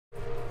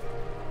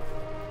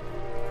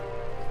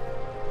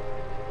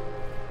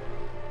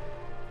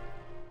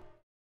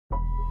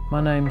My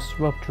name's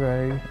Rob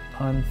Drew,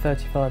 I'm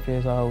 35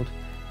 years old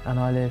and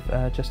I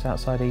live just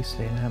outside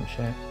Eastleigh in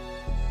Hampshire.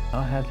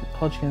 I had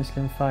Hodgkin's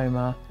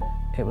lymphoma.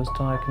 It was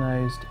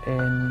diagnosed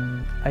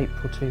in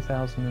April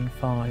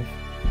 2005.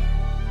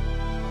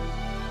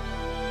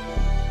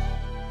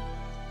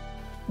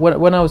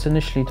 When I was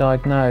initially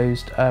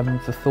diagnosed,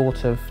 the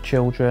thought of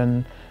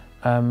children,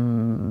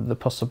 the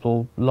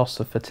possible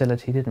loss of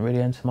fertility didn't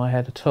really enter my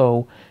head at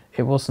all.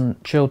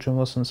 Children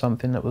wasn't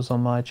something that was on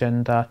my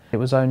agenda. It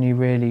was only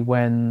really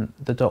when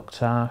the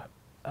doctor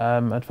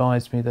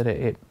advised me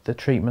that the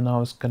treatment I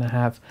was going to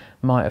have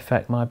might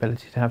affect my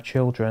ability to have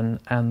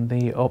children and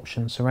the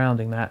options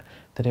surrounding that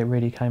it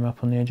really came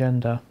up on the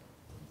agenda.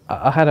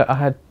 I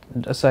had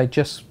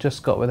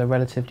just got with a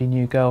relatively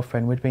new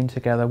girlfriend. We'd been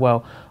together,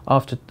 well,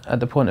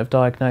 at the point of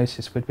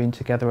diagnosis, we'd been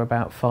together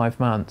about 5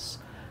 months.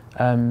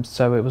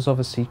 So it was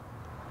obviously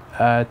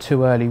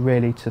too early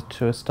really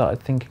to have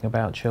started thinking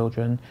about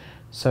children.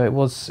 So it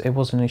was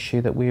an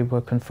issue that we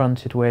were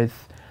confronted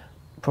with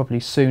probably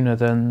sooner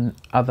than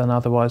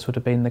otherwise would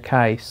have been the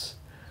case.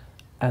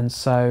 And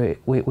so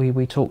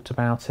we talked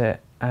about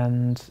it,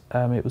 and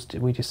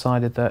we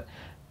decided that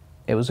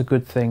it was a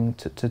good thing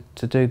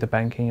to do the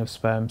banking of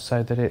sperm,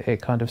 so that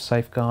it kind of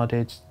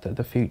safeguarded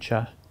the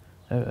future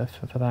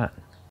for that.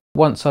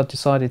 Once I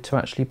decided to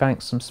actually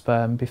bank some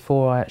sperm,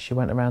 before I actually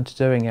went around to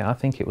doing it, I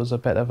think it was a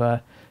bit of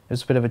a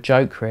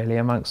joke really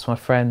amongst my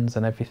friends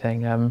and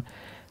everything.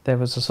 There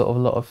was a sort of a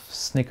lot of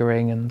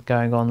sniggering and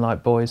going on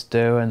like boys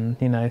do, and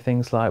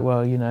things like,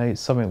 well,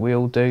 it's something we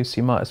all do, so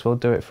you might as well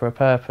do it for a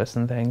purpose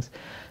and things.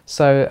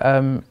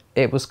 So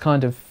it was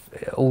kind of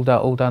all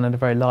done in a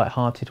very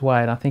light-hearted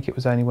way, and I think it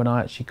was only when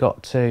I actually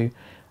got to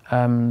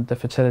the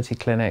fertility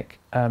clinic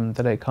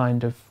that it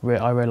kind of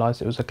I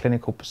realised it was a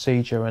clinical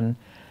procedure and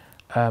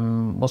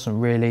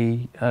wasn't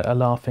really a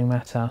laughing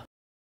matter.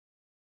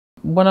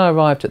 When I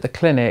arrived at the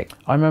clinic,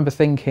 I remember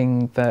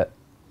thinking that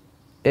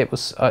it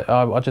was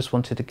I just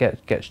wanted to get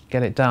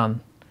it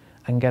done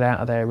and get out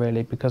of there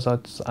really, because I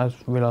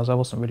realised I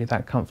wasn't really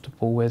that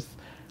comfortable with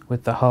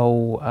the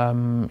whole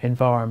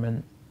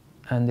environment,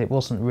 and it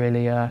wasn't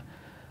really a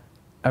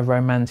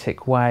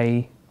romantic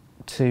way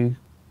to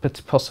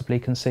possibly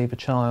conceive a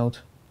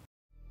child.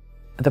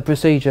 The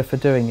procedure for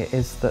doing it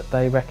is that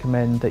they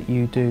recommend that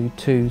you do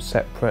 2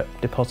 separate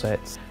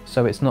deposits.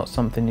 So it's not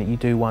something that you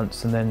do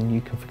once and then you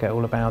can forget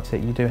all about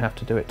it. You do have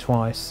to do it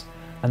twice.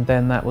 And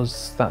then that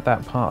was that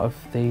part of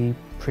the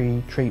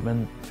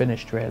pre-treatment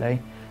finished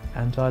really.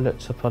 And I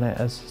looked upon it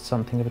as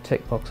something of a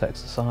tick box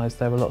exercise.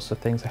 There were lots of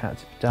things that had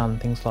to be done,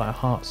 things like a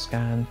heart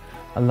scan,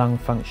 a lung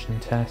function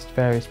test,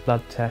 various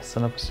blood tests,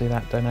 and obviously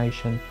that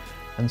donation.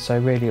 And so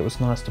really it was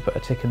nice to put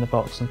a tick in the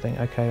box and think,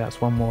 okay,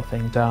 that's one more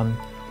thing done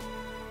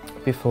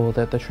before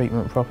the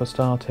treatment proper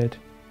started.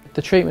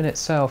 The treatment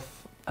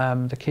itself,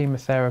 the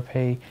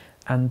chemotherapy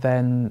and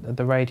then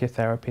the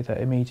radiotherapy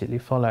that immediately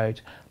followed,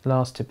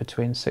 lasted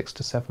between 6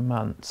 to 7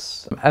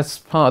 months. As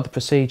part of the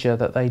procedure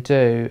that they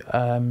do,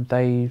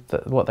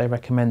 what they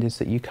recommend is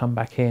that you come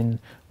back in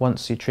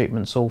once your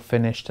treatment's all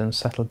finished and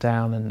settled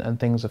down and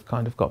things have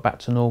kind of got back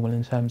to normal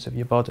in terms of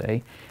your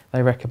body.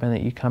 They recommend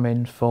that you come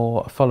in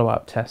for a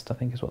follow-up test, I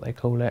think is what they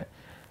call it.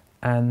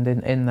 And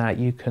in that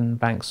you can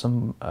bank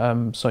some,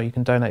 you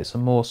can donate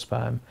some more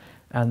sperm,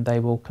 and they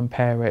will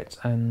compare it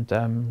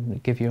and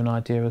give you an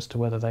idea as to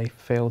whether they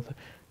feel that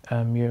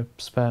your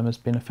sperm has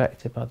been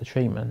affected by the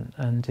treatment.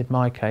 And in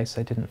my case,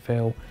 they didn't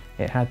feel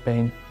it had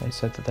been. They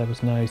said that there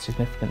was no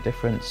significant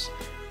difference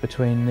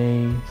between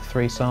the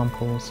 3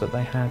 samples that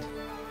they had.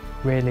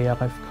 Really,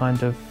 I've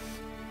kind of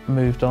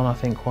moved on, I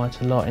think,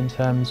 quite a lot in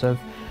terms of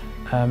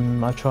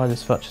I've tried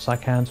as much as I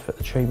can to put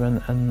the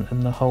treatment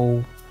and the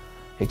whole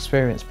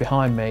experience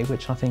behind me,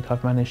 which I think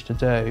I've managed to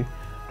do.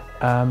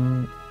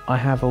 I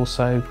have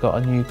also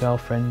got a new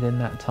girlfriend in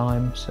that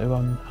time, so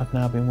I've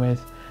now been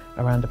with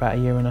around about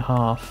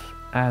 1.5 years,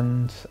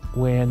 and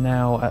we're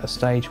now at a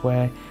stage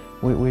where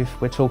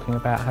we're talking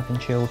about having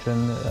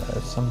children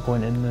at some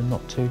point in the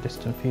not too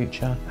distant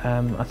future.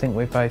 I think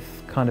we've both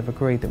kind of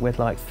agreed that we'd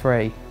like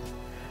 3,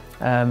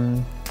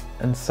 and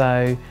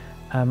so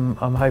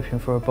I'm hoping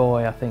for a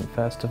boy, I think,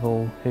 first of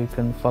all, who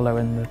can follow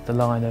in the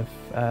line of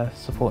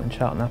supporting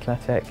Charlton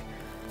Athletic.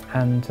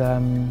 And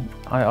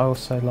I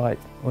also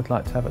would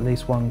like to have at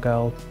least 1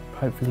 girl,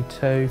 hopefully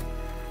 2,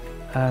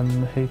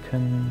 who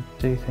can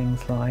do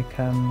things like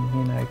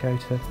go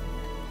to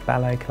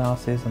ballet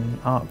classes and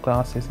art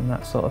classes and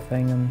that sort of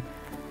thing,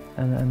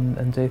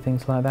 and do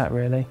things like that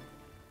really.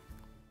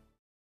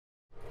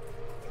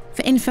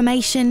 For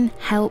information,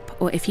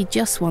 help, or if you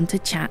just want to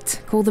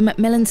chat, call the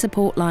Macmillan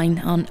Support line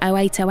on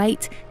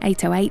 0808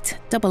 808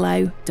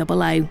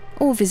 0000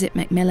 or visit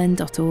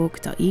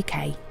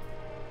macmillan.org.uk.